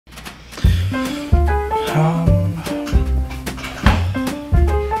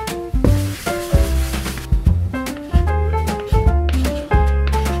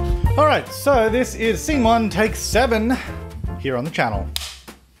So this is Scene 1, Take 7 here on the channel.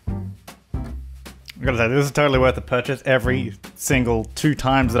 I'm gonna say, this is totally worth the purchase every single 2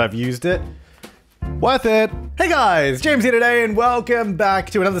 times that I've used it. Worth it! Hey guys, James here today and welcome back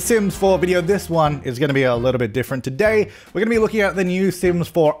to another Sims 4 video. This one is going to be a little bit different today. We're going to be looking at the new Sims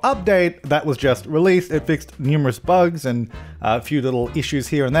 4 update that was just released. It fixed numerous bugs and a few little issues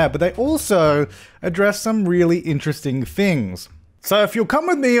here and there, but they also addressed some really interesting things. So if you'll come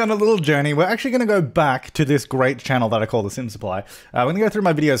with me on a little journey, we're actually going to go back to this great channel that I call the Sim Supply. We're going to go through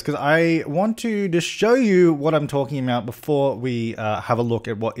my videos because I want to just show you what I'm talking about before we have a look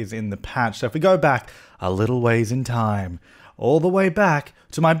at what is in the patch. So if we go back a little ways in time, all the way back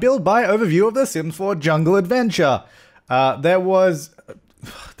to my build by overview of the Sims 4 Jungle Adventure, there's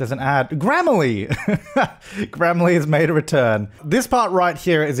an ad. Grammarly! Grammarly has made a return. This part right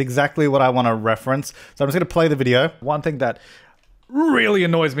here is exactly what I want to reference. So I'm just going to play the video. One thing that really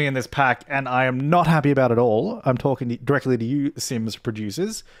annoys me in this pack, and I am not happy about it all. I'm talking directly to you, Sims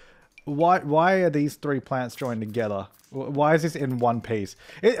producers. Why are these 3 plants joined together? Why is this in one piece?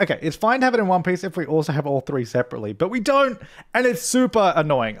 Okay, it's fine to have it in one piece if we also have all 3 separately, but we don't, and it's super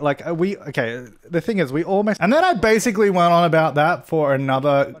annoying. Like, the thing is, we almost... And then I basically went on about that for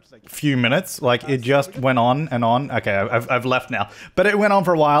another few minutes. Like, it just went on and on. Okay, I've left now. But it went on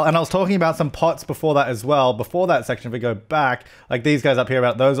for a while, and I was talking about some pots before that as well. Before that section, if we go back, like these guys up here,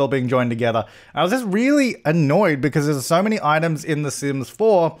 about those all being joined together. I was just really annoyed because there's so many items in The Sims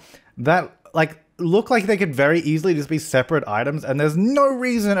 4 that, like, look like they could very easily just be separate items, and there's no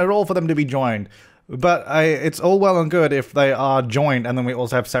reason at all for them to be joined. But it's all well and good if they are joined and then we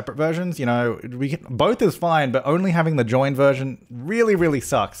also have separate versions. You know, both is fine, but only having the joined version really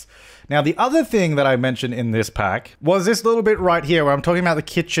sucks. Now, the other thing that I mentioned in this pack was this little bit right here where I'm talking about the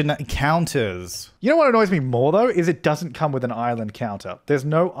kitchen counters. You know what annoys me more though, is it doesn't come with an island counter. There's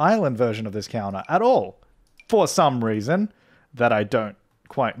no island version of this counter at all. For some reason that I don't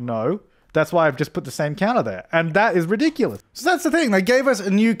quite know. That's why I've just put the same counter there. And that is ridiculous. So that's the thing. They gave us a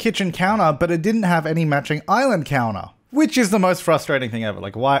new kitchen counter, but it didn't have any matching island counter, which is the most frustrating thing ever.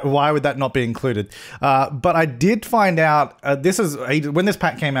 Like, why would that not be included? But I did find out, when this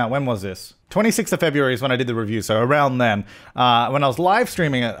pack came out, when was this? 26th of February is when I did the review, so around then. When I was live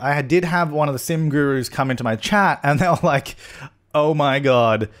streaming it, I did have one of the Sim Gurus come into my chat, and they were like, oh my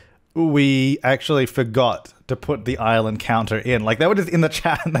god, we actually forgot to put the island counter in. Like, they were just in the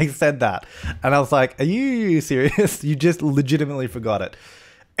chat and they said that. And I was like, are you serious? You just legitimately forgot it.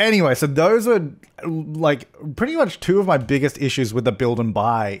 Anyway, so those were like pretty much 2 of my biggest issues with the build and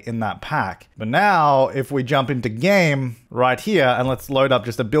buy in that pack. But now, if we jump into game right here and let's load up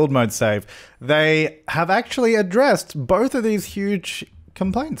just a build mode save, they have actually addressed both of these huge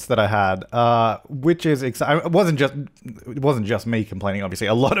complaints that I had, which is exciting. It wasn't just me complaining, obviously.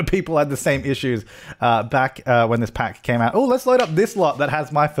 A lot of people had the same issues back when this pack came out. Oh, let's load up this lot that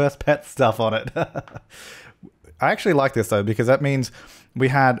has my first pet stuff on it. I actually like this though, because that means we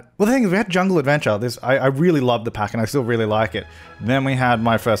had, well, the thing is, we had Jungle Adventure. I really loved the pack and I still really like it. Then we had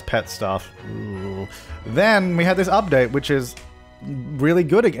my first pet stuff. Ooh. Then we had this update, which is really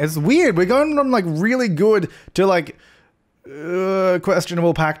good. It's weird. We're going from like really good to like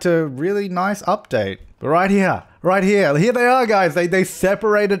questionable pack to really nice update. But right here they are, guys. They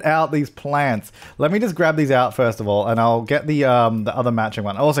separated out these plants. Let me just grab these out first of all, and I'll get the other matching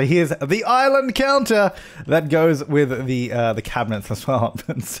one. Also, here's the island counter that goes with the cabinets as well.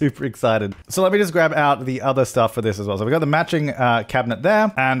 I'm super excited. So let me just grab out the other stuff for this as well. So we got the matching cabinet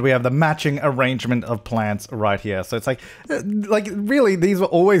there, and we have the matching arrangement of plants right here. So it's like really, these were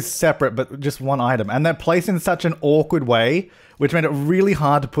always separate, but just one item, and they're placed in such an awkward way, which made it really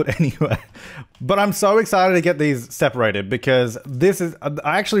hard to put anywhere. But I'm so excited to get these separated because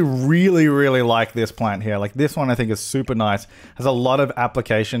I actually really like this plant here. Like, this one I think is super nice. Has a lot of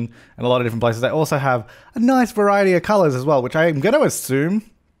application in a lot of different places. They also have a nice variety of colors as well, which I'm going to assume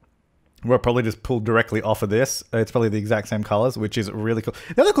we'll probably just pull directly off of this. It's probably the exact same colors, which is really cool.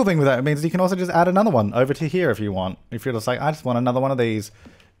 The other cool thing with that means you can also just add another one over to here if you want. If you're just like, I just want another one of these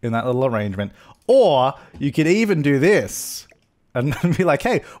in that little arrangement. Or you could even do this and be like,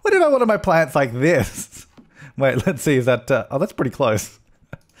 hey, what if I wanted my plants like this? Wait, let's see, is that, oh, that's pretty close.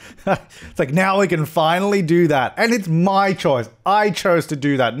 It's like, now we can finally do that. And it's my choice. I chose to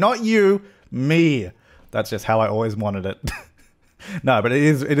do that, not you, me. That's just how I always wanted it. No, but it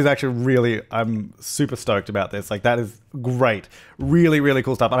is actually really, I'm super stoked about this. Like, that is great. Really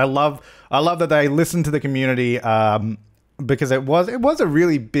cool stuff. And I love that they listened to the community, because it was a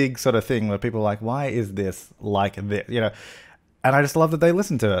really big sort of thing where people were like, why is this like this? You know, And I just love that they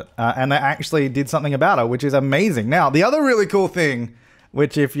listened to it. And they actually did something about it, which is amazing. Now, the other really cool thing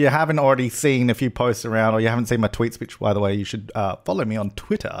which if you haven't already seen a few posts around, or you haven't seen my tweets, which by the way, you should follow me on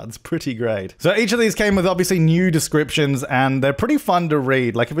Twitter. It's pretty great. So each of these came with obviously new descriptions, and they're pretty fun to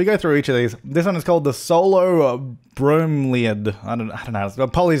read. Like if we go through each of these, this one is called the Solo Bromeliad. I don't know.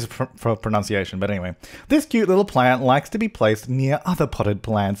 Apologies for pronunciation, but anyway. This cute little plant likes to be placed near other potted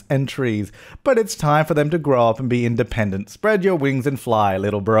plants and trees, but it's time for them to grow up and be independent. Spread your wings and fly,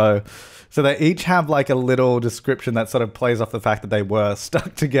 little bro. So they each have like a little description that sort of plays off the fact that they were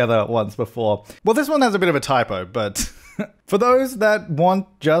stuck together once before. Well, this one has a bit of a typo, but for those that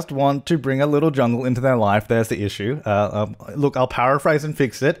just want to bring a little jungle into their life, there's the issue. Look, I'll paraphrase and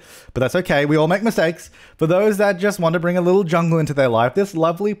fix it, but that's okay. We all make mistakes. For those that just want to bring a little jungle into their life, this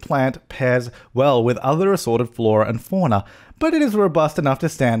lovely plant pairs well with other assorted flora and fauna, but it is robust enough to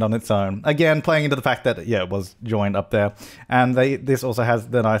stand on its own. Again, playing into the fact that, yeah, it was joined up there. And this also has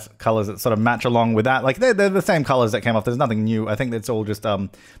the nice colors that sort of match along with that. Like, they're the same colors that came off. There's nothing new. I think it's all just the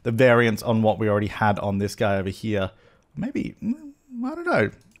variants on what we already had on this guy over here. Maybe, I don't know.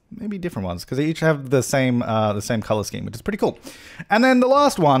 Maybe different ones, because they each have the same color scheme, which is pretty cool. And then the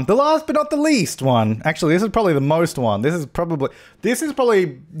last one, the last but not the least one. Actually, this is probably the most one. This is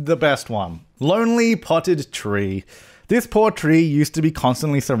probably the best one. Lonely Potted Tree. This poor tree used to be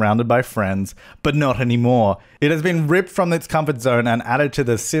constantly surrounded by friends, but not anymore. It has been ripped from its comfort zone and added to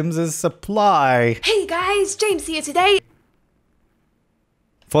the Sims' supply. Hey guys, James here today.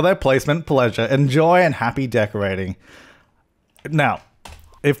 For their placement, pleasure, enjoy, and happy decorating. Now,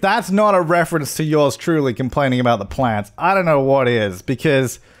 if that's not a reference to yours truly complaining about the plants, I don't know what is,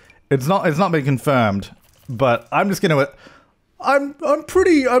 because it's not been confirmed. But I'm just gonna. I'm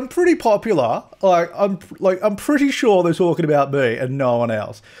pretty popular. I'm pretty sure they're talking about me and no one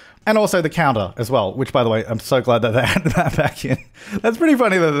else. And also the counter as well, which by the way, I'm so glad that they added that back in. That's pretty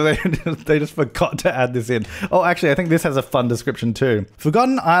funny that they just forgot to add this in. Oh, actually, I think this has a fun description too.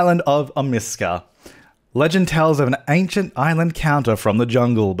 Forgotten Island of Omiska. Legend tells of an ancient island counter from the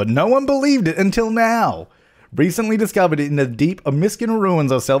jungle, but no one believed it until now. Recently discovered in the deep Omiskan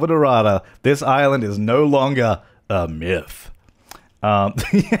ruins of Selva Dorada, this island is no longer a myth.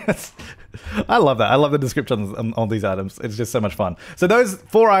 Yes, I love that. I love the descriptions on these items. It's just so much fun. So those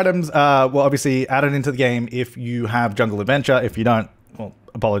 4 items will obviously added into the game if you have Jungle Adventure. If you don't, well,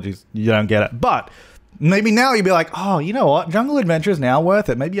 apologies, you don't get it. But maybe now you'll be like, oh, you know what? Jungle Adventure is now worth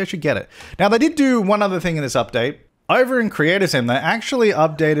it. Maybe I should get it. Now, they did do one other thing in this update. Over in Creator Sim, they actually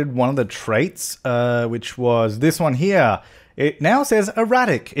updated one of the traits, which was this one here. It now says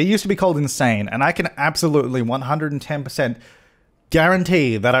erratic. It used to be called insane, and I can absolutely 110%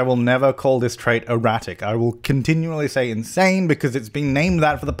 guarantee that I will never call this trait erratic. I will continually say insane because it's been named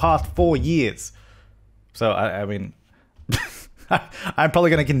that for the past 4 years. So, I mean, I'm probably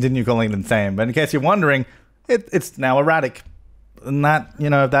going to continue calling it insane, but in case you're wondering, it's now erratic. And that, you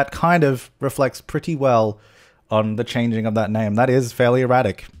know, that kind of reflects pretty well on the changing of that name. That is fairly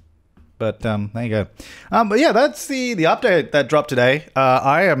erratic. But there you go. But yeah, that's the update that dropped today.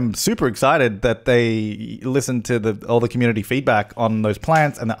 I am super excited that they listened to all the community feedback on those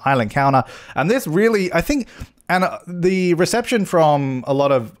plants and the island counter. And this really, I think, and the reception from a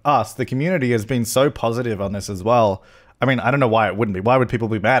lot of us, the community, has been so positive on this as well. I mean, I don't know why it wouldn't be. Why would people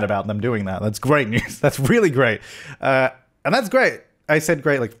be mad about them doing that? That's great news. That's really great. And that's great. I said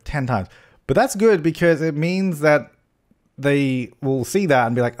great like 10 times. But that's good because it means that they will see that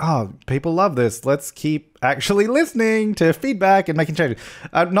and be like, oh, people love this. Let's keep actually listening to feedback and making changes.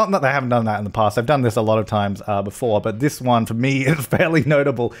 Not that they haven't done that in the past. I've done this a lot of times before, but this one for me is fairly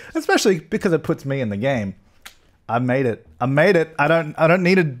notable, especially because it puts me in the game. I made it. I made it. I don't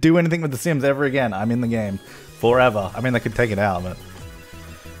need to do anything with The Sims ever again. I'm in the game forever. I mean, they could take it out, but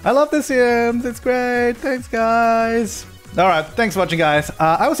I love The Sims. It's great. Thanks, guys. All right, thanks for watching, guys.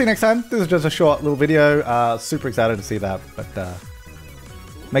 I will see you next time. This is just a short little video. Super excited to see that. But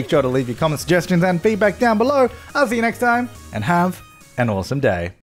make sure to leave your comments, suggestions, and feedback down below. I'll see you next time, and have an awesome day.